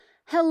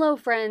Hello,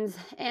 friends,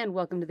 and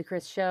welcome to the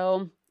Chris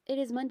Show. It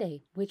is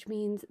Monday, which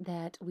means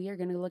that we are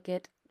going to look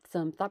at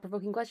some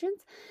thought-provoking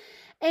questions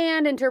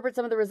and interpret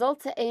some of the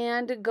results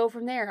and go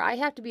from there. I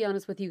have to be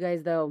honest with you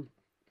guys, though,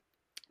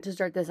 to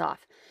start this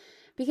off,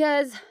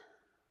 because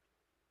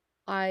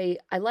I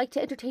like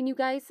to entertain you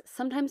guys.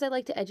 Sometimes I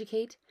like to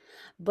educate,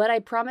 but I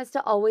promise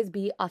to always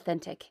be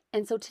authentic.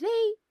 And so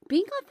today,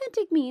 being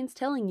authentic means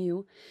telling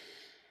you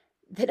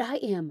that I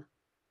am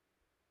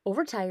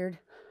overtired,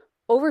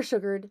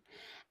 oversugared,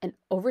 and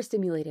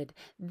overstimulated.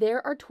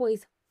 There are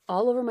toys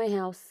all over my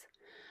house,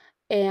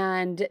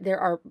 and there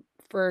are,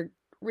 for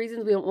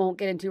reasons we won't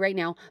get into right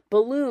now,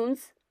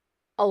 balloons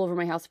all over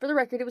my house. For the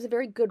record, it was a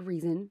very good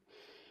reason,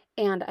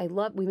 and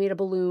we made a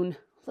balloon.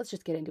 Let's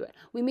just get into it.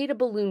 We made a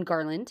balloon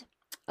garland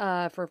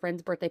for a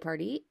friend's birthday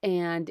party,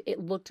 and it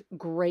looked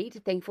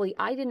great. Thankfully,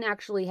 I didn't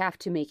actually have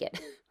to make it.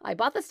 I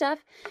bought the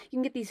stuff. You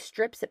can get these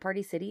strips at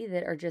Party City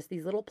that are just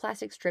these little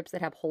plastic strips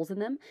that have holes in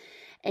them,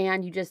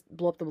 and you just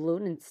blow up the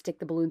balloon and stick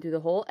the balloon through the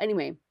hole.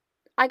 Anyway,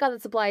 I got the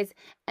supplies,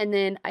 and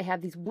then I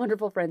have these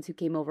wonderful friends who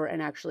came over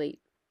and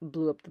actually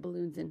blew up the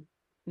balloons and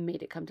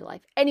made it come to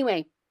life.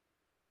 Anyway,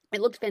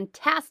 it looked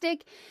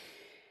fantastic,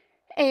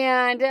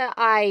 and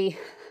I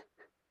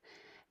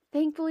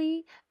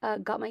thankfully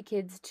got my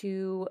kids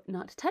to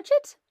not touch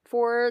it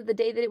for the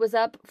day that it was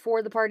up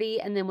for the party.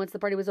 And then once the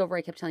party was over,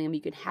 I kept telling them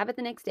you could have it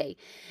the next day.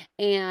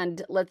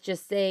 And let's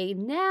just say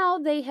now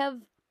they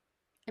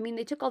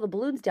took all the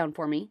balloons down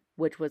for me,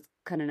 which was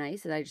kind of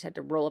nice. And I just had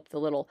to roll up the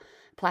little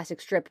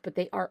plastic strip, but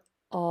they are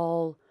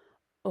all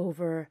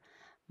over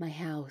my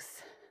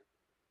house.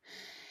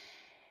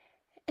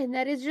 And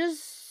that is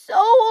just so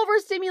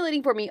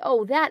overstimulating for me.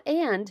 Oh, that,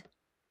 and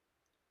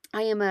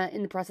I am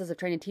in the process of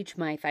trying to teach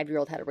my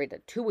 5-year-old how to ride a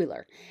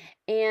two-wheeler.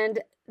 And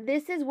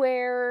this is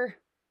where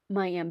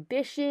my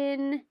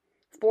ambition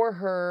for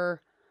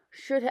her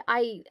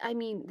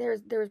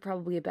there's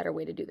probably a better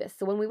way to do this.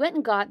 So when we went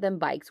and got them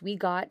bikes, we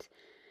got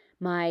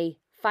my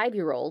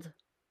 5-year-old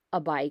a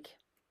bike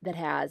that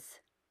has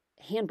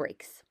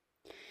handbrakes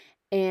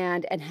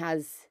and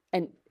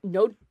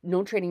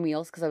no training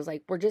wheels, because I was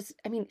like,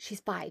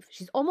 she's 5.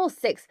 She's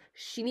almost 6.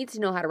 She needs to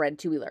know how to ride a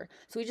two-wheeler.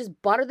 So we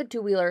just bought her the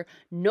two-wheeler,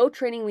 no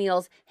training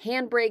wheels,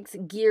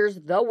 handbrakes, gears,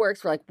 the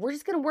works. We're like, we're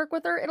just going to work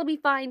with her. It'll be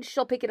fine.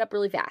 She'll pick it up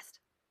really fast.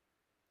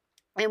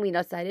 And we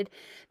decided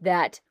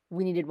that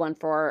we needed one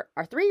for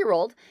our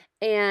 3-year-old,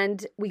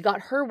 and we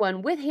got her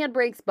one with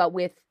handbrakes, but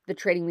with the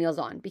training wheels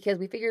on, because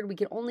we figured we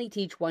could only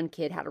teach one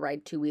kid how to ride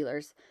a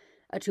two-wheeler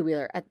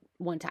at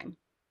one time.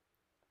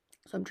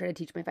 So I'm trying to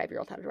teach my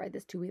 5-year-old how to ride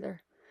this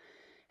two-wheeler.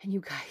 And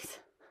you guys,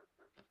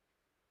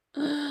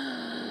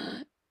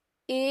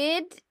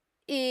 it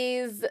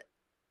is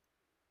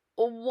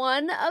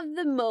one of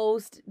the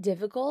most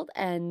difficult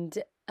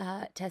and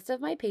test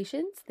of my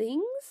patience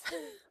things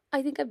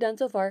I think I've done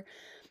so far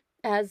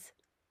as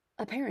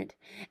a parent.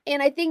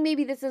 And I think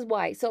maybe this is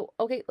why. So,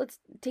 okay, let's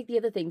take the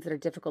other things that are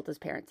difficult as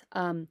parents.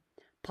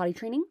 Potty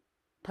training.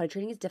 Potty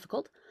training is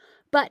difficult.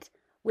 But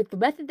with the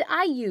method that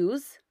I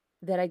use,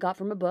 that I got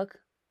from a book,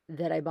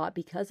 that I bought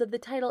because of the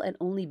title and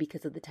only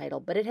because of the title,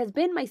 but it has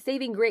been my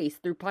saving grace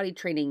through potty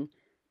training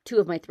 2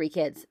 of my 3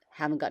 kids.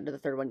 Haven't gotten to the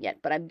 3rd one yet,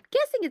 but I'm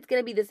guessing it's going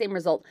to be the same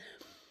result.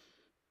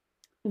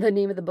 The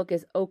name of the book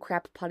is Oh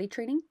Crap Potty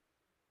Training.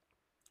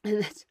 And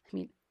it's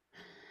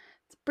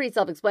pretty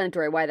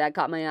self-explanatory why that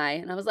caught my eye.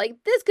 And I was like,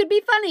 this could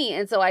be funny.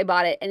 And so I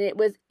bought it, and it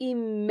was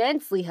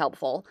immensely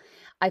helpful.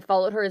 I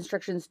followed her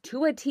instructions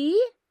to a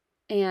T,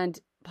 and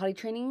potty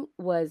training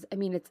was,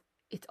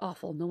 it's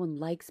awful. No one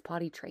likes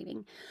potty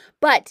training.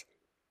 But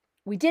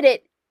we did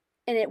it,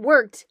 and it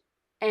worked.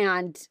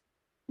 And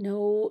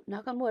no,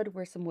 knock on wood,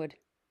 where's some wood?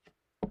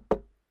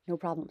 No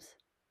problems.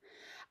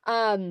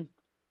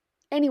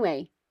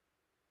 Anyway,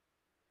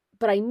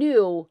 but I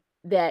knew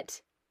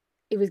that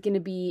it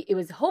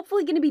was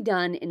hopefully going to be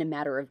done in a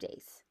matter of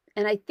days.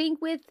 And I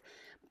think with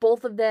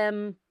both of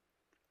them,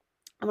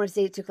 I want to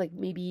say it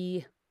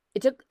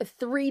took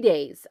 3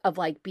 days of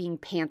being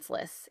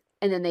pantsless.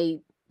 And then they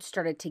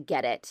started to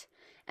get it.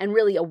 And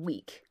really a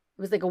week.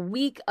 It was like a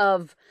week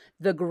of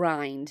the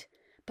grind.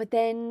 But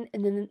then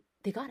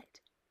they got it,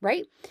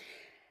 right?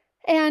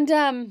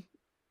 And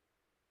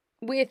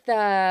with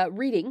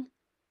reading,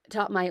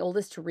 taught my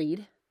oldest to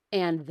read,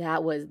 and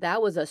that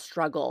was a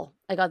struggle.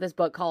 I got this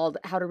book called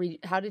How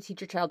to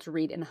Teach Your Child to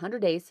Read in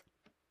 100 Days.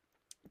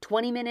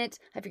 20 minutes.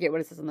 I forget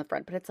what it says on the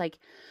front, but it's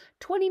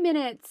 20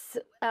 minutes.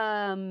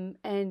 And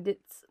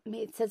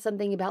it says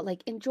something about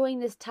enjoying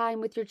this time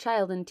with your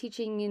child and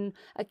teaching in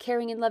a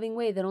caring and loving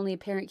way that only a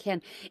parent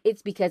can.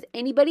 It's because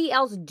anybody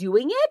else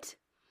doing it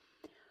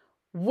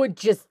would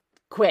just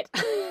quit.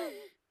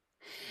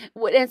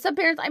 And some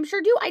parents, I'm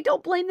sure, do. I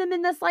don't blame them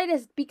in the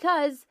slightest,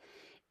 because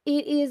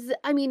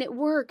it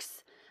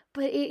works,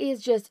 but it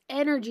is just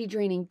energy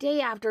draining day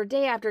after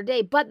day after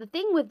day. But the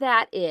thing with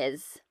that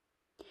is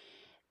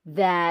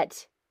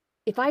that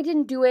if I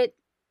didn't do it,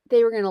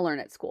 they were going to learn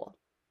at school,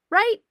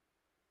 right?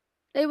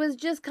 It was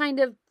just kind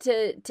of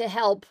to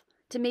help,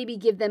 to maybe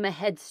give them a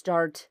head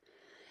start.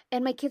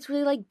 And my kids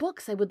really like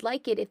books. I would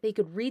like it if they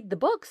could read the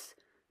books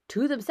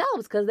to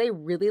themselves because they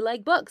really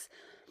like books.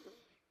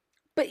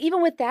 But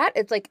even with that,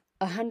 it's like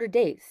 100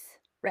 days,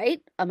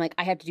 right? I'm like,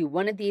 I have to do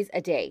one of these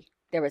a day.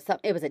 It was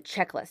a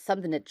checklist,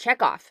 something to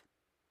check off.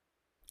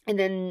 And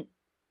then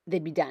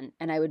they'd be done.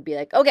 And I would be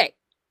like, okay,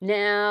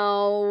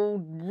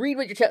 now read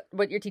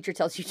what your teacher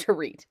tells you to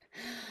read.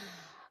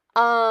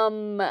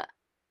 But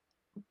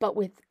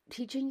with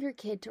teaching your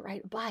kid to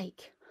ride a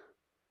bike,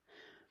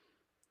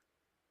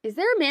 is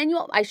there a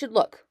manual? I should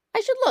look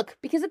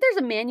because if there's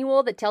a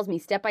manual that tells me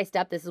step by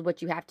step, this is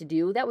what you have to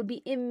do, that would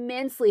be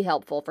immensely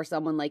helpful for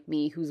someone like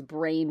me whose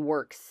brain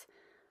works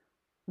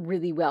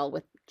really well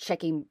with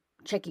checking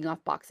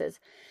off boxes.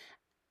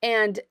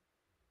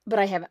 But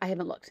I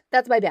haven't looked.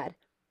 That's my bad.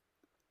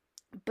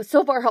 But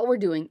so far, all we're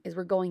doing is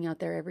we're going out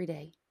there every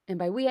day. And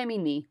by we, I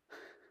mean me.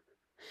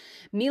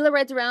 Mila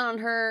rides around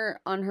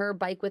on her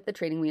bike with the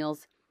training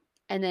wheels.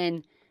 And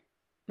then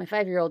my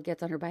 5-year-old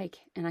gets on her bike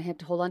and I have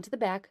to hold on to the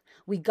back.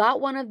 We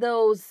got one of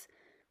those,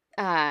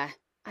 I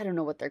don't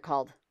know what they're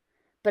called,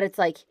 but it's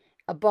like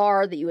a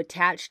bar that you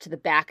attach to the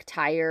back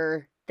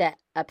tire that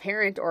a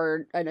parent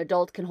or an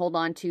adult can hold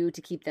on to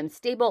keep them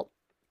stable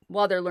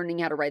while they're learning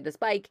how to ride this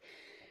bike.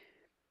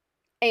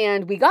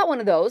 And we got one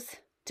of those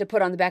to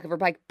put on the back of her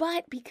bike,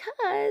 but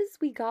because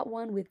we got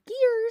one with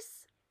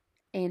gears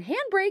and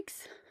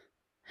handbrakes,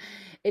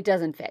 it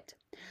doesn't fit.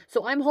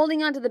 So I'm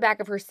holding onto the back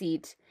of her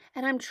seat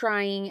and I'm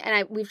trying,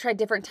 and we've tried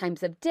different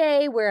times of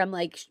day where I'm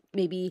like,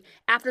 maybe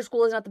after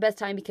school is not the best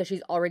time because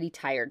she's already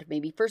tired.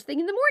 Maybe first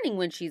thing in the morning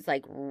when she's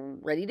like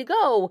ready to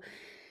go.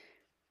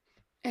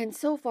 And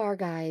so far,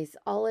 guys,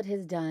 all it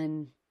has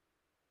done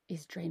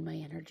is drain my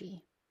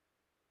energy.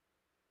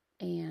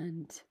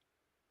 And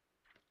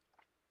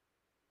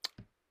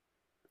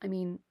I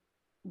mean,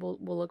 we'll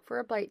look for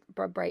a bright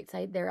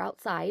side. They're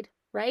outside,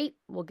 right?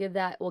 We'll give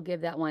that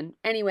one.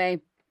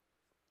 Anyway,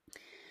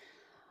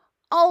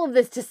 all of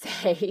this to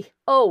say,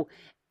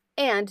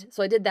 and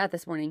so I did that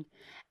this morning.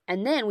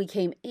 And then we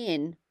came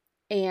in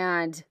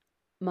and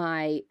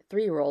my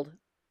 3-year-old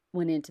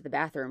went into the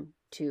bathroom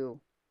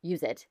to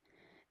use it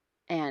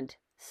and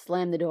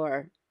slammed the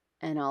door.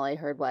 And all I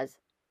heard was,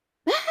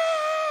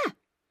 "Ah!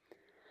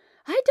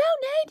 I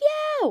don't need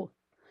you!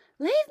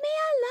 Leave me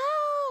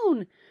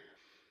alone!"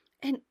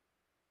 And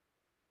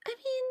I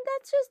mean,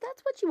 that's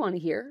what you want to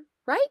hear,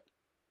 right?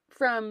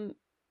 From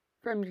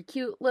your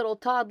cute little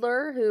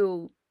toddler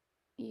who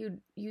you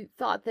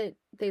thought that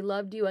they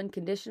loved you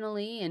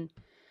unconditionally, and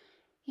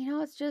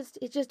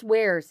it just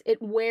wears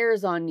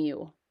on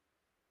you.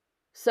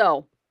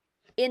 So,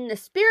 in the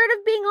spirit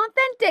of being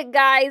authentic,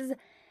 guys,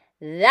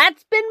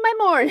 that's been my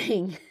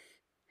morning.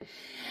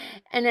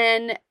 And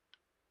then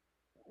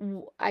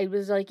I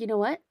was like, you know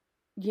what?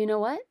 I'm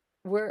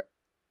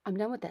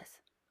done with this.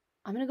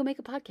 I'm going to go make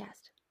a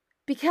podcast.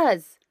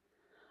 Because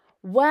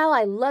while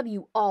I love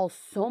you all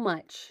so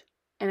much,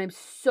 and I'm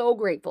so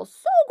grateful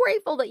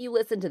that you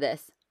listen to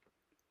this,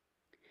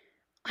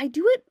 I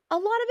do a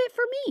lot of it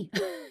for me.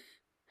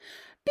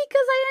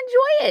 Because I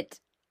enjoy it.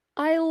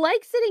 I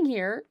like sitting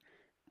here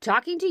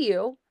talking to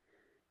you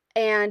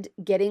and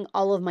getting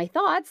all of my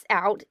thoughts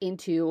out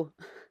into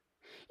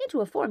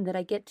a form that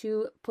I get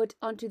to put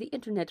onto the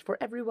internet for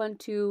everyone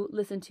to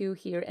listen to,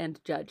 hear, and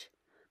judge.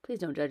 Please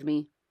don't judge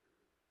me.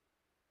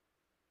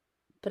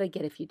 But I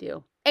get if you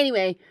do.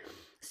 Anyway,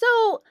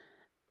 so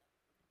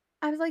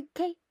I was like,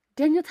 okay,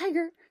 Daniel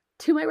Tiger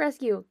to my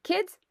rescue.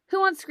 Kids, who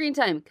wants screen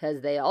time?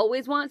 Because they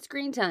always want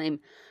screen time.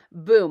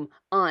 Boom,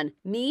 on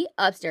me,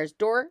 upstairs,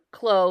 door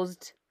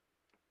closed.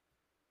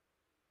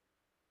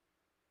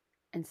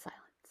 And silence.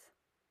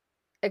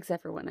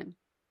 Except for when I'm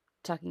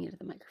talking into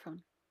the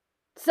microphone.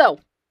 So,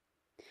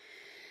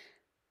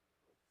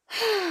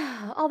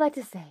 all that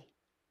to say,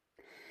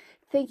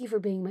 thank you for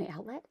being my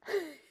outlet.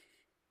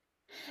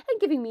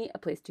 And giving me a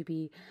place to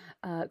be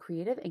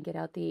creative and get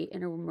out the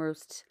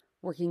innermost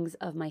workings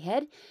of my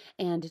head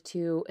and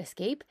to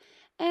escape.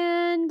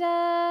 And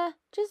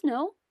just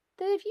know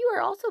that if you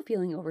are also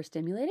feeling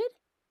overstimulated,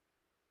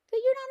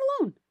 that you're not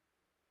alone.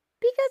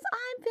 Because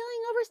I'm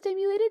feeling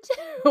overstimulated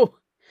too.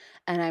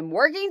 And I'm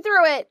working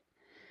through it.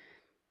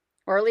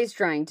 Or at least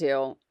trying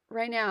to.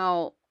 Right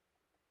now,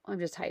 I'm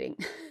just hiding.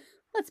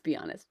 Let's be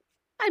honest.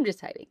 I'm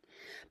just hiding.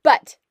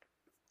 But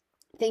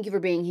thank you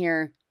for being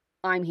here.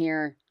 I'm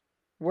here.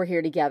 We're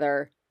here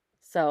together.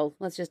 So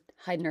let's just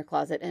hide in our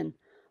closet and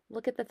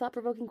look at the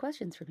thought-provoking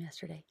questions from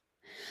yesterday.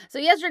 So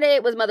yesterday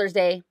it was Mother's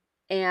Day.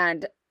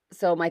 And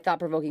so my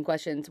thought-provoking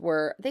questions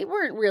they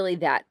weren't really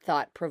that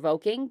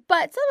thought-provoking,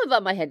 but some of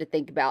them I had to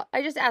think about.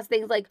 I just asked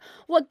things like,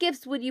 what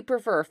gifts would you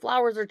prefer,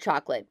 flowers or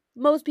chocolate?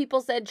 Most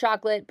people said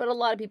chocolate, but a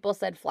lot of people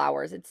said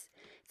flowers. It's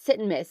hit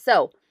and miss.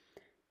 So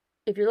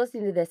if you're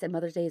listening to this and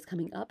Mother's Day is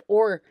coming up,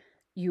 or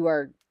you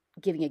are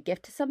giving a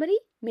gift to somebody,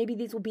 maybe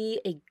these will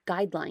be a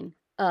guideline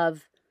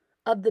of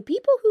the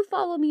people who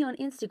follow me on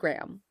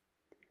Instagram.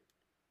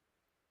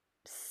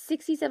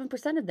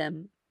 67% of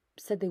them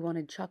said they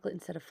wanted chocolate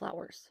instead of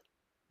flowers.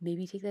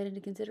 Maybe take that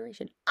into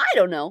consideration. I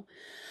don't know.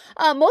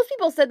 Most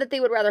people said that they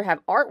would rather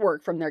have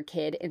artwork from their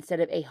kid instead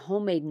of a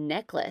homemade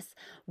necklace.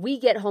 We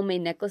get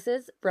homemade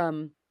necklaces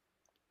from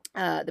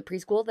the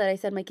preschool that I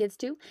send my kids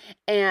to.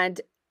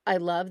 And I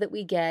love that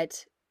we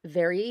get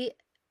very,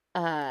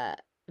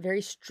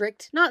 very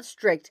strict, not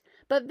strict,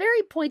 but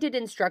very pointed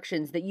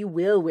instructions that you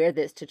will wear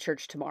this to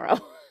church tomorrow.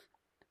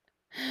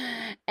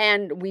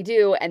 And we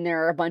do, and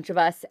there are a bunch of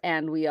us,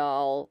 and we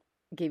all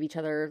gave each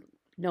other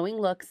knowing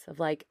looks of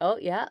like, oh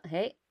yeah,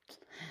 hey,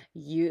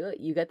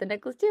 you got the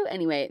necklace too.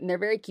 Anyway, and they're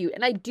very cute.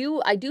 And I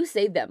do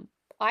save them.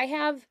 I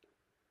have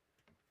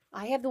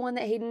the one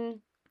that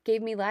Hayden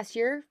gave me last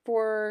year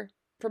for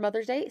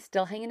Mother's Day,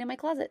 still hanging in my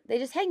closet. They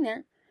just hang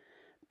there.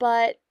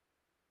 But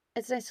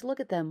it's nice to look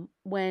at them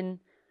and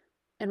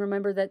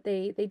remember that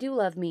they do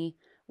love me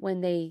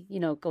when they,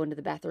 go into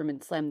the bathroom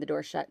and slam the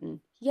door shut and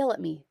yell at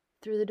me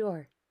through the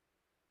door.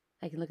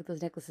 I can look at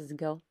those necklaces and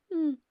go,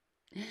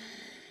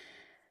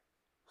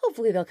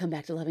 hopefully they'll come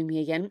back to loving me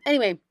again.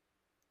 Anyway,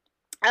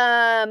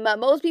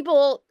 most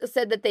people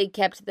said that they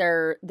kept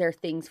their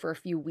things for a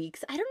few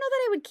weeks. I don't know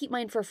that I would keep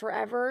mine for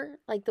forever,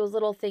 like those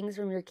little things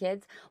from your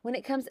kids. When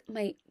it comes,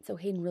 so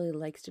Hayden really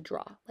likes to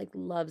draw, like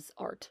loves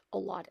art a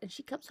lot, and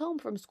she comes home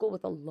from school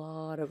with a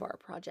lot of art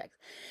projects.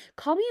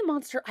 Call me a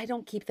monster, I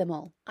don't keep them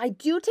all. I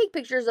do take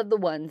pictures of the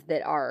ones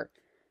that are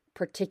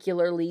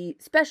particularly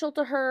special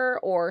to her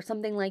or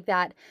something like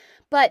that,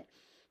 but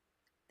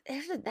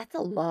that's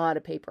a lot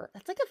of paper.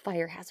 That's like a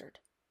fire hazard,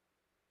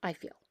 I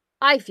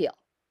feel.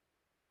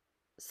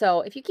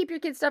 So if you keep your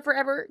kids' stuff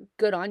forever,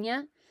 good on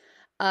you.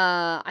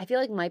 I feel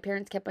like my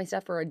parents kept my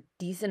stuff for a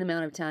decent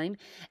amount of time.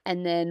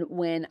 And then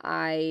when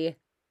I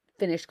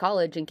finished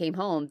college and came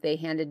home, they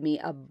handed me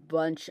a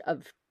bunch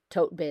of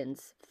tote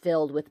bins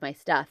filled with my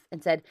stuff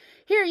and said,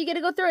 here, you get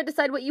to go through it,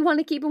 decide what you want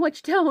to keep and what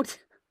you don't.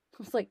 I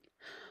was like,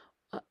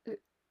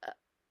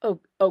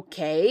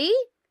 okay.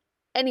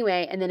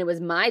 Anyway, and then it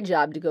was my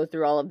job to go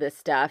through all of this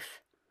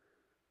stuff.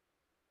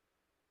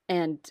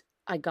 And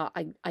I got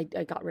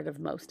rid of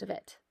most of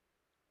it.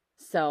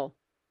 So,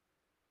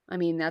 I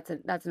mean,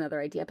 that's another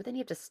idea, but then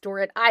you have to store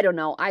it. I don't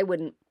know.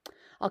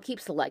 I'll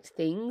keep select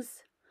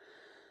things,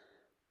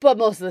 but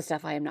most of the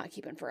stuff I am not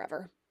keeping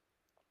forever.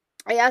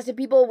 I asked if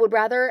people would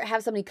rather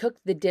have somebody cook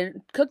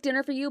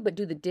dinner for you, but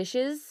do the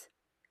dishes,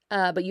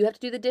 but you have to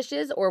do the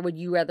dishes, or would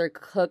you rather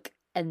cook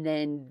and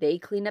then they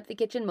clean up the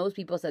kitchen? Most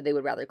people said they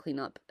would rather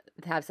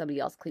have somebody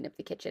else clean up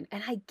the kitchen.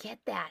 And I get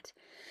that.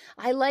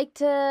 I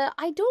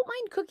don't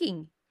mind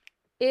cooking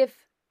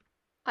if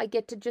I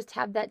get to just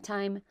have that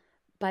time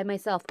by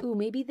myself. Ooh,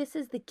 maybe this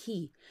is the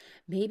key.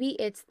 Maybe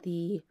it's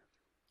the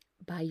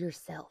by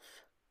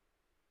yourself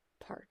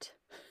part.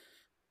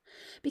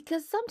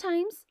 Because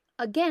sometimes,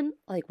 again,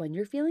 like when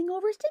you're feeling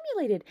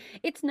overstimulated,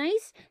 it's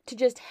nice to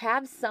just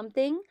have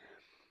something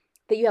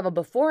that you have a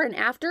before and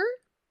after.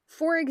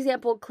 For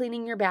example,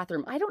 cleaning your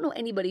bathroom. I don't know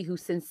anybody who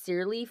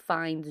sincerely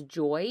finds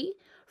joy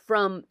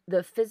from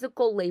the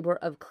physical labor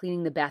of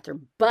cleaning the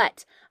bathroom,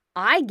 but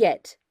I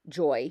get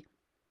joy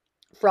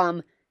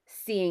from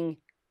seeing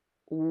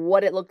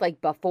what it looked like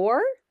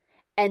before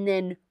and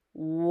then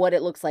what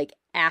it looks like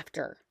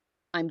after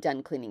I'm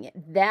done cleaning it.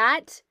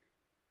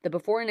 The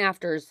before and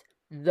afters,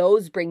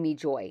 those bring me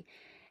joy.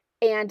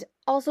 And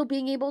also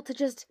being able to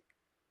just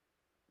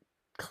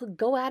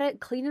go at it,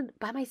 clean it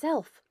by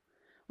myself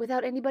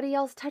without anybody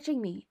else touching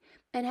me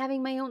and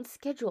having my own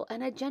schedule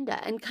and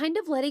agenda and kind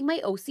of letting my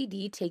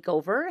OCD take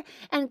over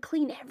and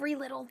clean every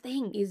little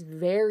thing is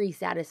very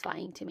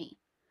satisfying to me.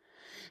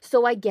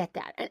 So I get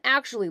that. And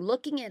actually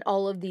looking at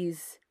all of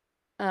these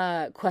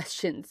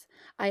questions,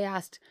 I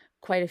asked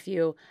quite a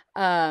few,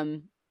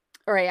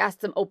 or I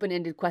asked some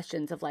open-ended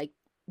questions of like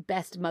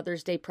best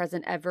Mother's Day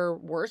present ever,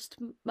 worst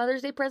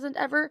Mother's Day present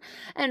ever.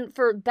 And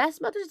for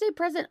best Mother's Day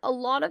present, a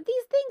lot of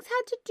these things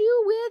had to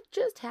do with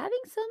just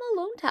having some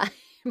alone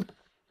time.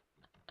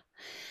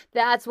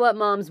 That's what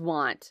moms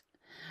want.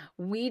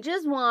 We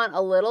just want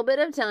a little bit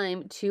of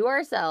time to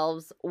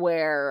ourselves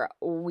where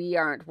we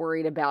aren't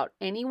worried about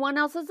anyone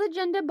else's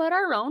agenda but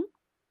our own,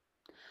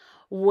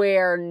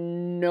 where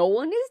no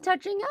one is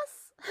touching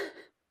us,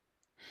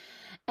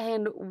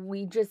 and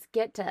we just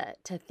get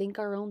to think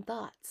our own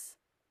thoughts.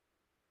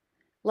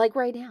 Like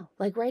right now,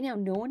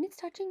 no one is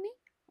touching me.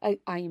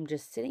 I am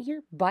just sitting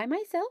here by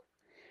myself,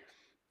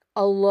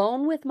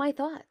 alone with my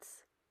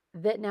thoughts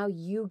that now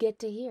you get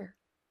to hear.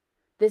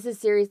 This is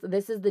serious.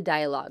 This is the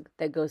dialogue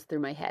that goes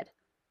through my head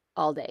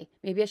all day.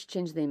 Maybe I should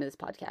change the name of this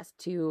podcast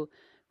to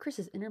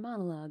Chris's Inner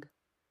Monologue.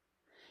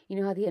 You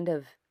know how at the end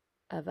of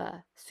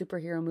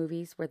superhero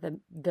movies where the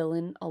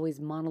villain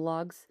always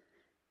monologues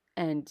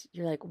and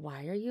you're like,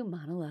 why are you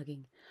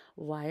monologuing?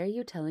 Why are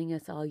you telling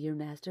us all your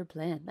master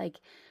plan?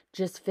 Like,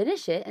 just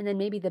finish it and then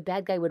maybe the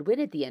bad guy would win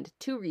at the end.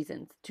 Two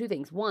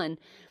things. One,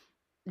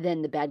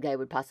 then the bad guy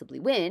would possibly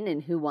win,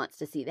 and who wants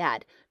to see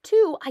that?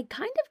 Two, I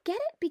kind of get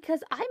it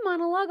because I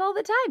monologue all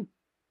the time.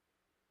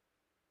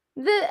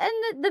 The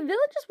villain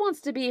just wants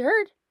to be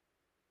heard.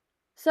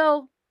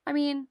 So, I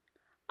mean,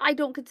 I'm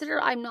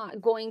not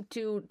going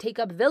to take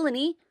up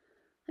villainy.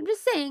 I'm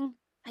just saying,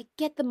 I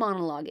get the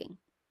monologuing.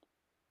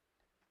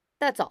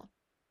 That's all.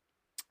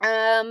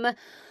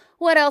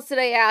 What else did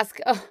I ask?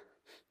 Oh.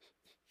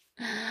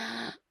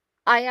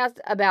 I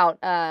asked about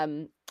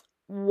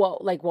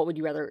what would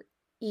you rather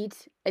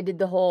eat? I did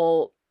the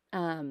whole,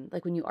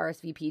 like when you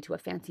RSVP to a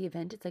fancy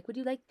event, it's like, would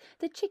you like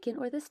the chicken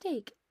or the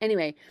steak?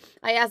 Anyway,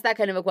 I asked that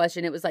kind of a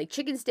question. It was like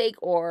chicken steak,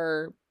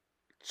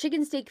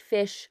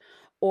 fish,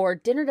 or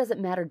dinner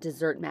doesn't matter,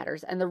 dessert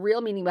matters. And the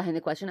real meaning behind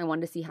the question, I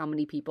wanted to see how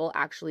many people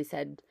actually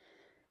said,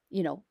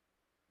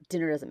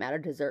 dinner doesn't matter,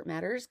 dessert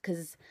matters,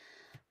 because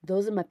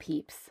those are my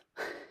peeps.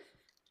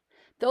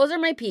 Those are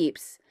my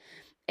peeps.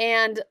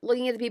 And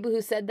looking at the people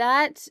who said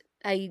that,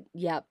 you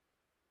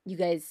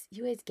guys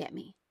get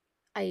me.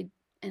 I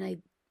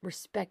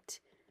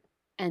respect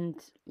and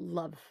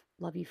love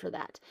you for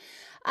that.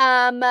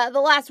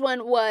 The last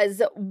one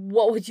was,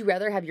 what would you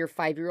rather have your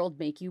 5-year-old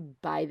make you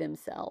by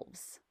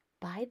themselves?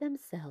 By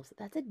themselves.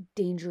 That's a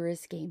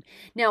dangerous game.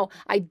 Now,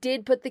 I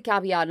did put the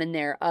caveat in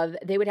there of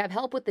they would have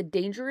help with the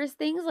dangerous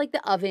things like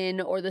the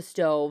oven or the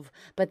stove,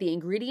 but the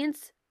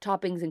ingredients,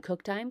 toppings, and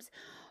cook times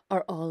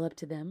are all up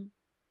to them.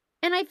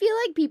 And I feel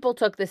like people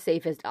took the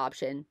safest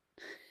option.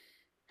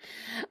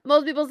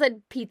 Most people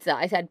said pizza.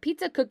 I said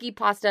pizza, cookie,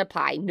 pasta,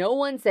 pie. No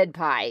one said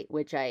pie,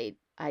 which I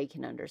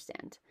can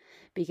understand.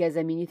 Because,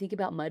 you think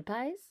about mud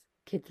pies.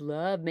 Kids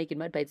love making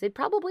mud pies. They'd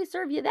probably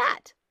serve you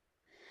that.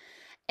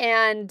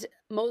 And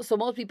most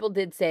people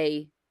did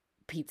say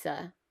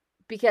pizza.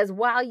 Because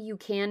while you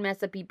can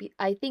mess up,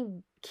 I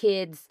think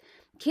kids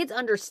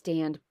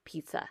understand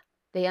pizza.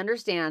 They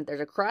understand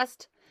there's a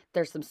crust,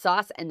 there's some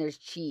sauce, and there's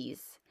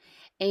cheese.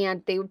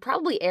 And they would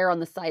probably err on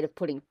the side of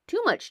putting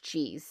too much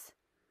cheese.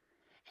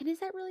 And is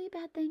that really a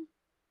bad thing?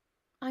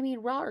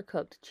 Raw or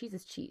cooked, cheese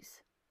is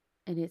cheese.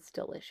 And it's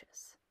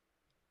delicious.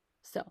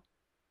 So,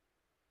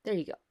 there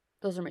you go.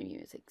 Those are my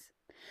musings.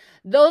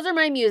 Those are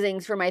my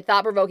musings for my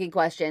thought-provoking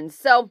questions.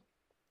 So,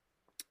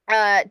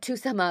 to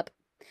sum up,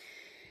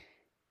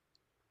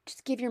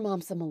 just give your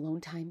mom some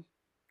alone time.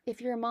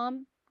 If you're a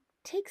mom,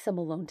 take some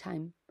alone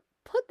time.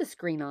 Put the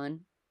screen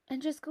on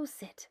and just go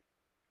sit.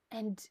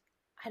 And,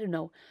 I don't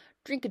know,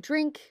 drink a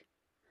drink.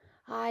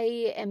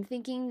 I am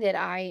thinking that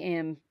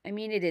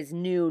it is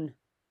noon.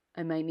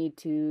 I might need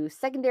to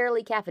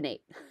secondarily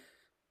caffeinate.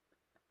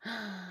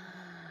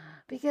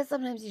 Because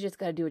sometimes you just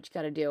got to do what you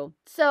got to do.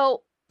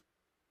 So,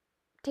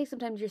 take some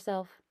time to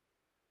yourself.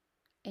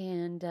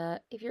 And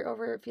if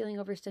you're feeling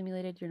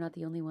overstimulated, you're not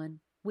the only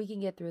one. We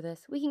can get through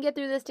this. We can get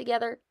through this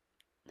together.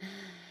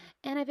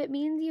 And if it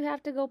means you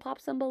have to go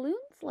pop some balloons,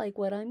 like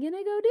what I'm going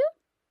to go do,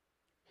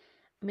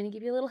 I'm going to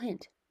give you a little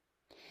hint.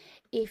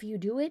 If you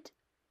do it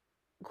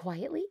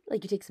quietly,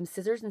 like you take some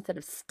scissors instead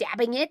of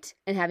stabbing it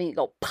and having it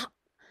go pop,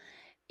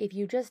 if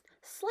you just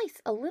slice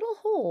a little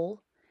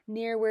hole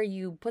near where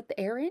you put the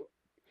air in,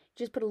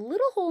 just put a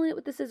little hole in it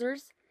with the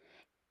scissors,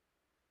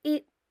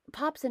 it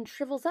pops and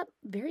shrivels up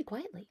very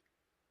quietly.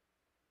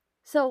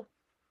 So,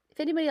 if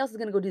anybody else is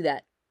going to go do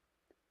that,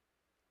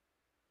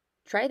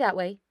 try that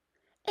way.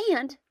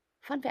 And,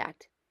 fun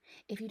fact,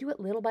 if you do it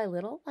little by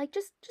little, like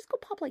just go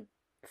pop like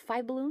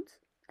 5 balloons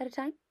at a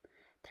time,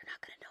 they're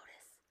not going to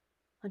notice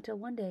until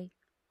one day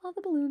all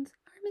the balloons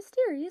are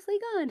mysteriously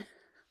gone.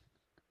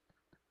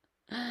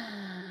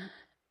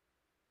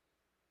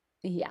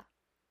 Yeah.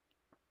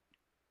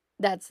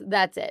 That's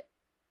it.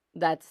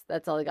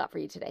 That's all I got for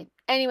you today.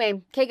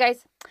 Anyway, okay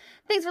guys,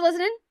 thanks for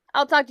listening.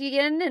 I'll talk to you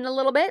again in a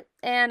little bit,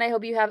 and I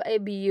hope you have a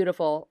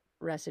beautiful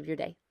rest of your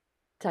day.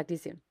 Talk to you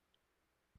soon.